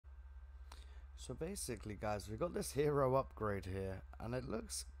So basically, guys, we got this hero upgrade here, and it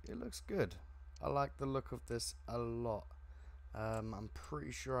looks good. I like the look of this a lot. I'm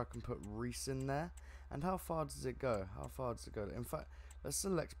pretty sure I can put Reese in there. And how far does it go? How far does it go? In fact, let's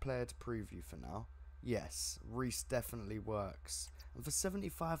select player to preview for now. Yes, Reese definitely works. And for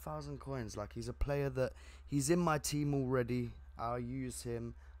 75,000 coins, like, he's a player that he's in my team already. I'll use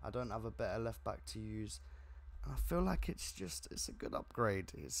him. I don't have a better left back to use. I feel like it's a good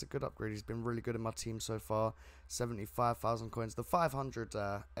upgrade. It's a good upgrade. He's been really good in my team so far. 75,000 coins. The 500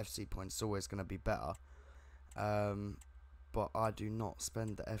 FC points is always going to be better. But I do not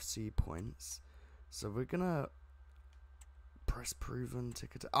spend the FC points. So we're going to press proven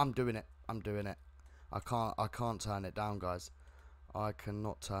ticket. I'm doing it. I'm doing it. I can't turn it down, guys. I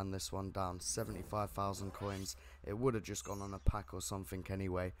cannot turn this one down. 75,000 coins. It would have just gone on a pack or something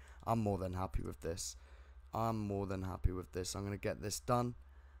anyway. I'm more than happy with this. I'm going to get this done.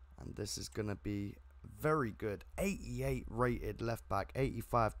 And this is going to be very good. 88 rated left back.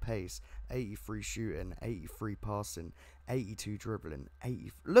 85 pace. 83 shooting. 83 passing. 82 dribbling.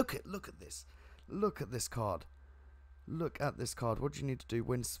 80. Look at this. Look at this card. Look at this card. What do you need to do?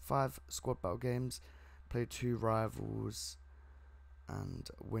 Win 5 squad battle games. Play 2 rivals. And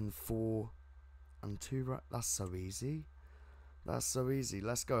win 4 and 2. That's so easy. That's so easy.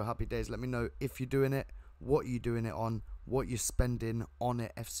 Let's go. Happy days. Let me know if you're doing it, what you're doing it on, what you're spending on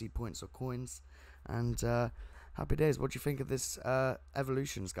it, FC points or coins. And happy days. What do you think of this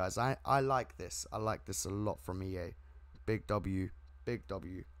evolutions, guys? I like this. I like this a lot from EA. Big W. Big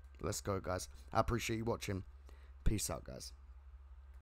W. Let's go, guys. I appreciate you watching. Peace out, guys.